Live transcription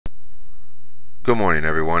Good morning,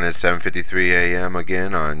 everyone. It's 7:53 a.m.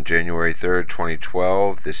 again on January 3rd,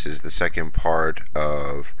 2012. This is the second part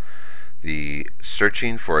of the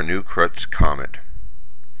searching for a new Kruetz comet.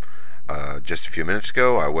 Just a few minutes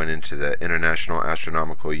ago, I went into the International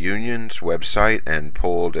Astronomical Union's website and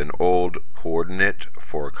pulled an old coordinate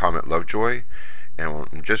for Comet Lovejoy,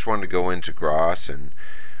 and just wanted to go into GROS and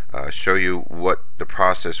show you what the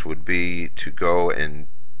process would be to go and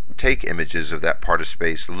take images of that part of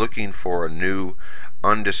space looking for a new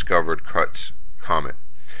undiscovered Kruetz comet.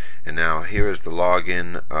 And now here is the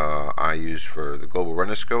login I use for the Global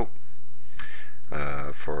Reniscope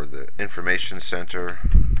for the Information Center.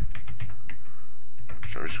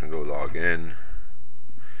 So I'm just going to go log in,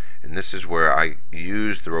 and this is where I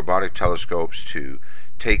use the robotic telescopes to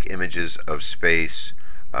take images of space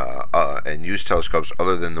and use telescopes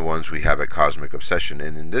other than the ones we have at Cosmic Obsession.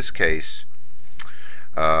 And in this case,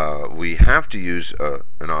 we have to use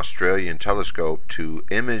an Australian telescope to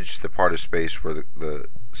image the part of space where the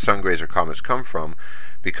sun grazer comets come from,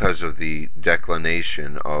 because of the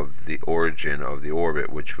declination of the origin of the orbit,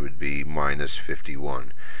 which would be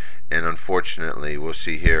 -51. And unfortunately, we'll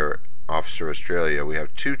see here, Officer Australia, we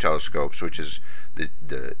have two telescopes, which is the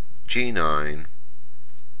G9,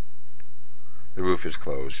 the roof is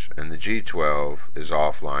closed, and the G12 is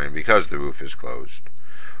offline because the roof is closed.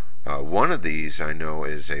 One of these I know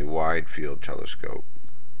is a wide field telescope,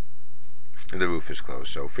 and the roof is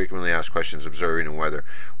closed. So frequently asked questions observing and weather.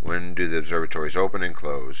 When do the observatories open and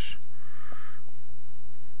close?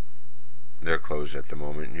 They're closed at the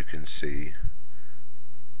moment. You can see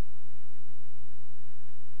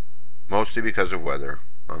mostly because of weather.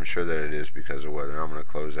 I'm sure that it is because of weather. I'm going to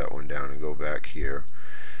close that one down and go back here.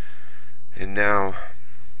 And now,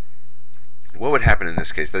 what would happen in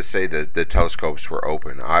this case? Let's say that the telescopes were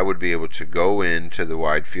open. I would be able to go into the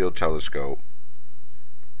wide field telescope,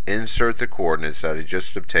 insert the coordinates that I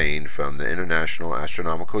just obtained from the International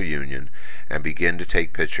Astronomical Union, and begin to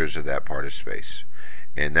take pictures of that part of space.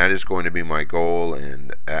 And that is going to be my goal.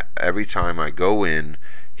 And every time I go in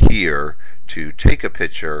here to take a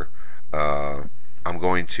picture, I'm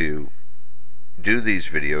going to do these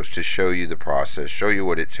videos to show you the process, show you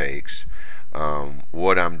what it takes,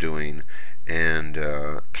 what I'm doing, and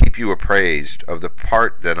keep you appraised of the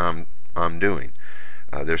part that I'm doing.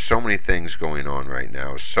 There's so many things going on right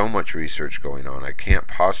now, so much research going on. I can't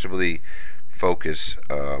possibly focus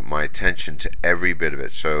my attention to every bit of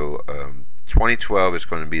it. So 2012 is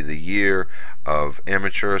going to be the year of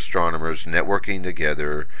amateur astronomers networking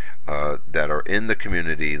together that are in the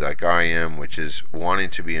community like I am, which is wanting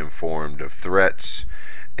to be informed of threats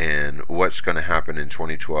and what's going to happen in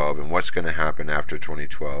 2012 and what's going to happen after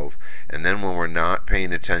 2012. And then when we're not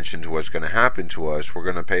paying attention to what's going to happen to us, we're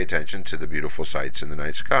going to pay attention to the beautiful sights in the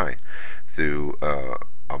night sky through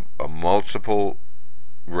a multiple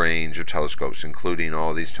range of telescopes, including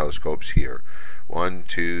all these telescopes here. 1,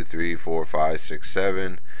 2, 3, 4, 5, 6,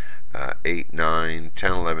 7, 8, 9,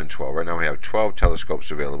 10, 11, 12. Right now we have 12 telescopes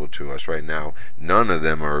available to us. Right now, none of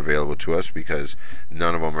them are available to us because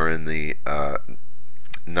none of them are in the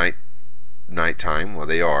nighttime. Well,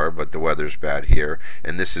 they are, but the weather's bad here.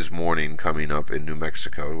 And this is morning coming up in New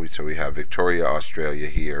Mexico. So we have Victoria, Australia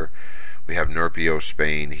here. We have Nerpio,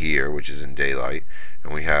 Spain here, which is in daylight.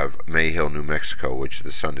 And we have Mayhill, New Mexico, which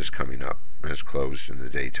the sun is coming up and is closed in the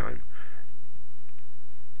daytime.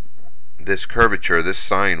 This curvature, this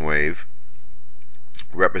sine wave,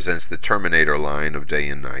 represents the terminator line of day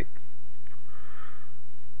and night.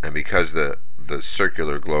 And because the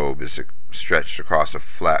circular globe is stretched across a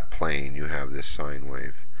flat plane, you have this sine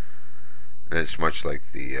wave. And it's much like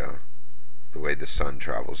the way the sun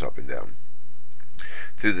travels up and down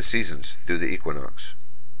through the seasons, through the equinox.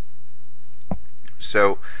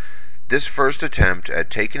 So this first attempt at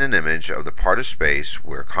taking an image of the part of space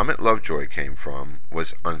where Comet Lovejoy came from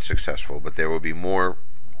was unsuccessful, but there will be more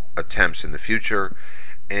attempts in the future,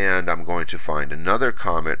 and I'm going to find another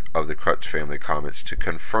comet of the Kruetz family comets to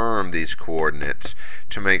confirm these coordinates,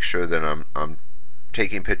 to make sure that I'm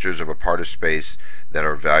taking pictures of a part of space that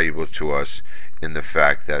are valuable to us, in the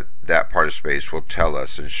fact that that part of space will tell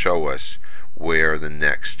us and show us where the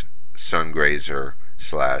next sun grazer /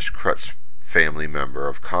 Kruetz family member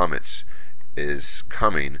of comets is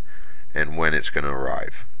coming and when it's going to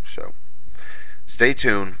arrive. So stay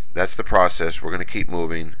tuned. That's the process. We're going to keep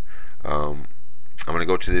moving. I'm going to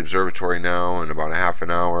go to the observatory now in about a half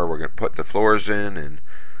an hour. We're going to put the floors in and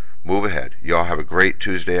move ahead. Y'all have a great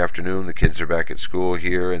Tuesday afternoon. The kids are back at school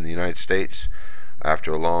here in the United States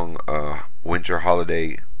after a long winter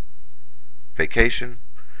holiday vacation.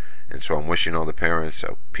 And so I'm wishing all the parents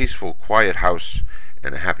a peaceful, quiet house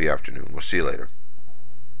and a happy afternoon. We'll see you later.